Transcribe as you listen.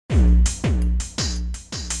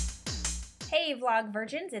Hey Vlog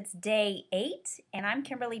Virgins, it's day 8 and I'm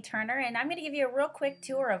Kimberly Turner and I'm going to give you a real quick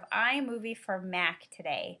tour of iMovie for Mac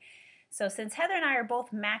today. So since Heather and I are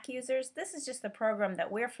both Mac users, this is just the program that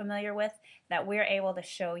we're familiar with that we're able to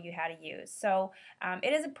show you how to use. So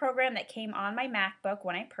it is a program that came on my MacBook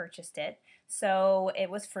when I purchased it, so it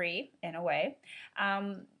was free in a way.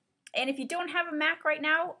 And if you don't have a Mac right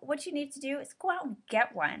now, what you need to do is go out and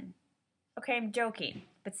get one. Okay, I'm joking,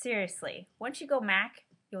 but seriously, once you go Mac,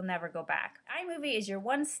 you'll never go back. iMovie is your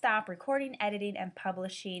one-stop recording, editing, and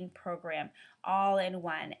publishing program all in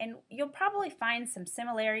one. And you'll probably find some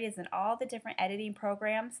similarities in all the different editing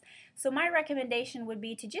programs. So my recommendation would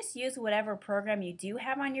be to just use whatever program you do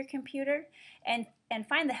have on your computer and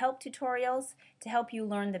find the help tutorials to help you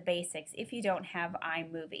learn the basics if you don't have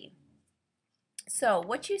iMovie. So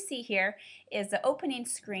what you see here is the opening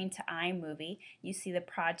screen to iMovie. You see the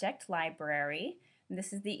project library.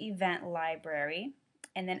 This is the event library.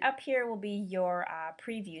 And then up here will be your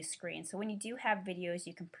preview screen. So when you do have videos,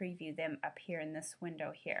 you can preview them up here in this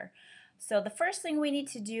window here. So the first thing we need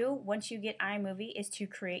to do once you get iMovie is to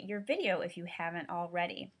create your video if you haven't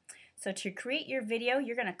already. So to create your video,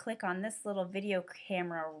 you're going to click on this little video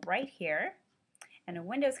camera right here. And a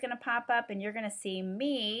window is going to pop up and you're going to see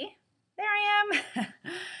me. There I am.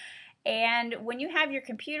 And when you have your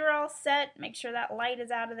computer all set, make sure that light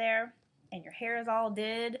is out of there and your hair is all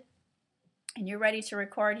did and you're ready to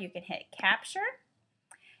record, you can hit capture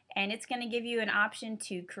and it's going to give you an option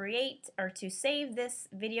to create or to save this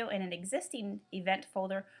video in an existing event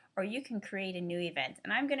folder, or you can create a new event.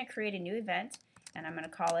 And I'm going to create a new event and I'm going to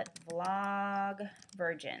call it Vlog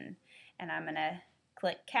Virgin, and I'm going to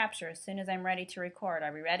click capture as soon as I'm ready to record.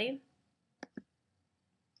 Are we ready?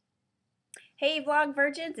 Hey Vlog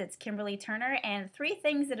Virgins, it's Kimberly Turner, and 3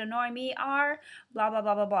 things that annoy me are blah blah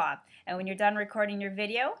blah blah blah. And when you're done recording your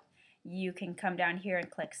video, you can come down here and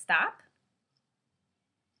click stop,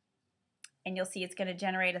 and you'll see it's going to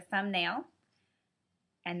generate a thumbnail.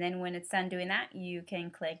 And then when it's done doing that, you can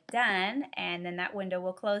click done, and then that window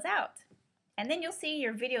will close out. And then you'll see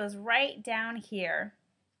your video is right down here.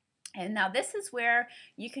 And now this is where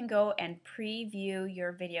you can go and preview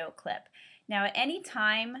your video clip. Now at any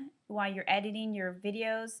time while you're editing your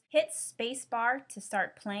videos, hit spacebar to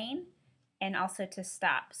start playing and also to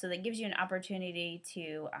stop. So that gives you an opportunity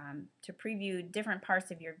to preview different parts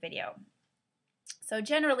of your video. So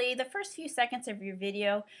generally, the first few seconds of your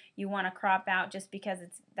video you want to crop out just because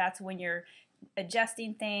that's when you're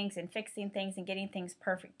adjusting things and fixing things and getting things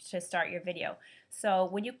perfect to start your video. So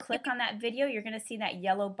when you click on that video, you're going to see that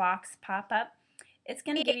yellow box pop up. It's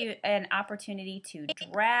going to give you an opportunity to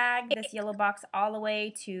drag this yellow box all the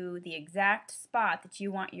way to the exact spot that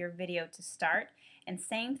you want your video to start. And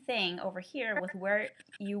same thing over here with where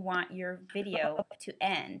you want your video to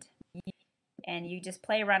end. And you just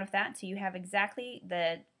play around with that until you have exactly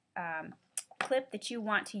the clip that you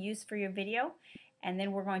want to use for your video. And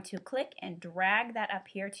then we're going to click and drag that up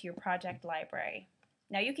here to your project library.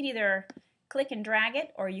 Now you can either click and drag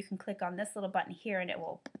it, or you can click on this little button here and it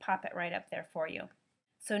will pop it right up there for you.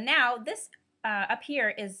 So now this up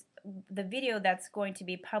here is the video that's going to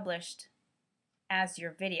be published as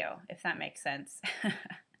your video, if that makes sense.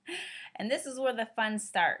 And this is where the fun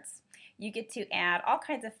starts. You get to add all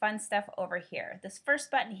kinds of fun stuff over here. This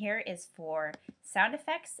first button here is for sound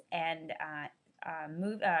effects and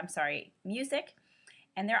music.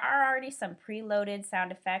 And there are already some preloaded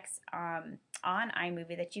sound effects on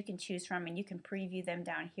iMovie that you can choose from, and you can preview them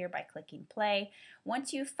down here by clicking play.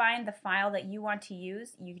 Once you find the file that you want to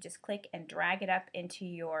use, you just click and drag it up into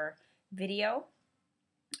your video.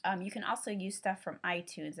 You can also use stuff from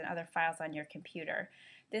iTunes and other files on your computer.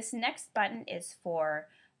 This next button is for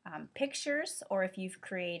pictures, or if you've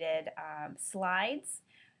created slides,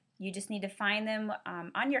 you just need to find them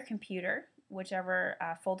on your computer, whichever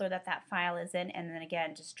folder that file is in, and then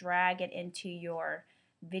again just drag it into your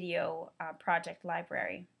video project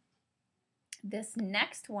library. This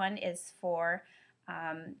next one is for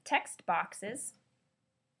text boxes,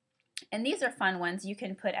 and these are fun ones you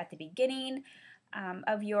can put at the beginning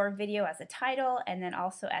of your video as a title, and then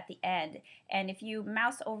also at the end. And if you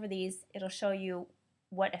mouse over these, it'll show you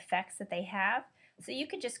what effects that they have. So you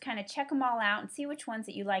can just kind of check them all out and see which ones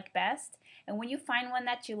that you like best. And when you find one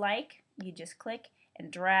that you like, you just click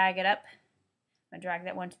and drag it up. I'm going to drag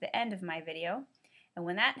that one to the end of my video. And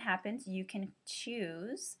when that happens, you can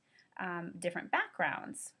choose different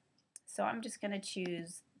backgrounds. So I'm just going to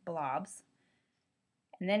choose blobs.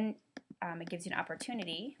 And then it gives you an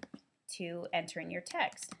opportunity to enter in your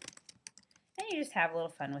text. And you just have a little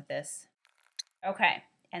fun with this. Okay,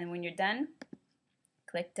 and when you're done,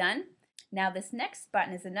 click done. Now this next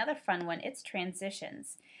button is another fun one. It's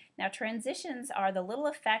transitions. Now transitions are the little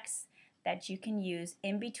effects that you can use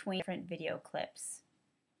in between different video clips,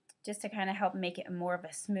 just to kind of help make it more of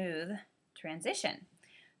a smooth transition.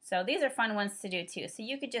 So these are fun ones to do too. So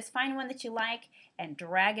you could just find one that you like and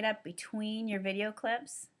drag it up between your video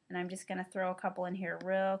clips. And I'm just going to throw a couple in here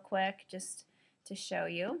real quick just to show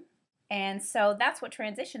you. And so that's what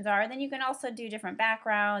transitions are. Then you can also do different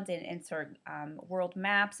backgrounds and insert world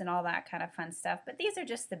maps and all that kind of fun stuff. But these are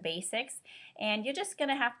just the basics, and you're just going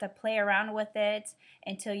to have to play around with it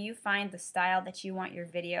until you find the style that you want your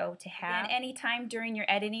video to have. And anytime during your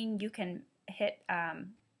editing, you can hit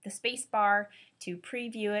the space bar to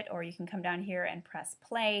preview it, or you can come down here and press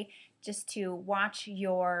play just to watch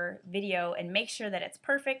your video and make sure that it's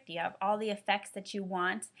perfect. You have all the effects that you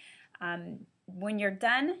want. When you're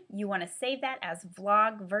done, you want to save that as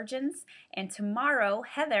vlog versions, and tomorrow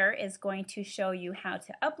Heather is going to show you how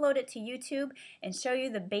to upload it to YouTube and show you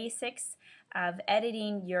the basics of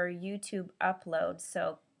editing your YouTube upload.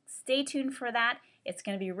 So stay tuned for that. It's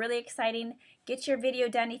going to be really exciting. Get your video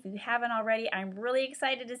done if you haven't already. I'm really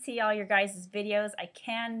excited to see all your guys' videos. I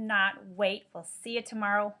cannot wait. We'll see you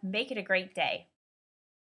tomorrow. Make it a great day.